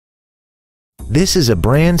This is a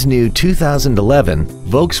brand new 2011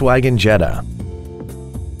 Volkswagen Jetta.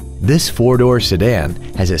 This four-door sedan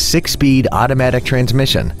has a 6-speed automatic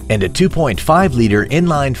transmission and a 2.5-liter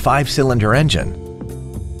inline 5-cylinder engine.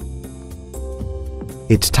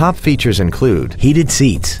 Its top features include heated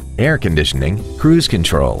seats, air conditioning, cruise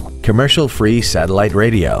control, commercial-free satellite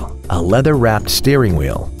radio, a leather-wrapped steering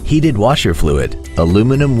wheel, heated washer fluid,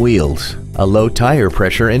 aluminum wheels, a low tire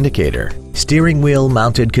pressure indicator, steering wheel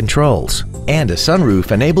mounted controls, and a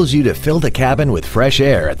sunroof enables you to fill the cabin with fresh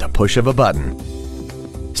air at the push of a button.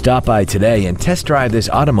 Stop by today and test drive this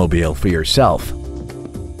automobile for yourself.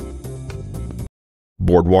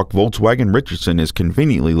 Boardwalk Volkswagen Richardson is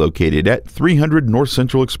conveniently located at 300 North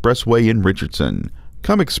Central Expressway in Richardson.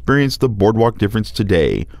 Come experience the Boardwalk difference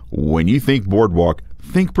today. When you think Boardwalk,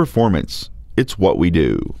 think performance. It's what we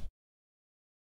do.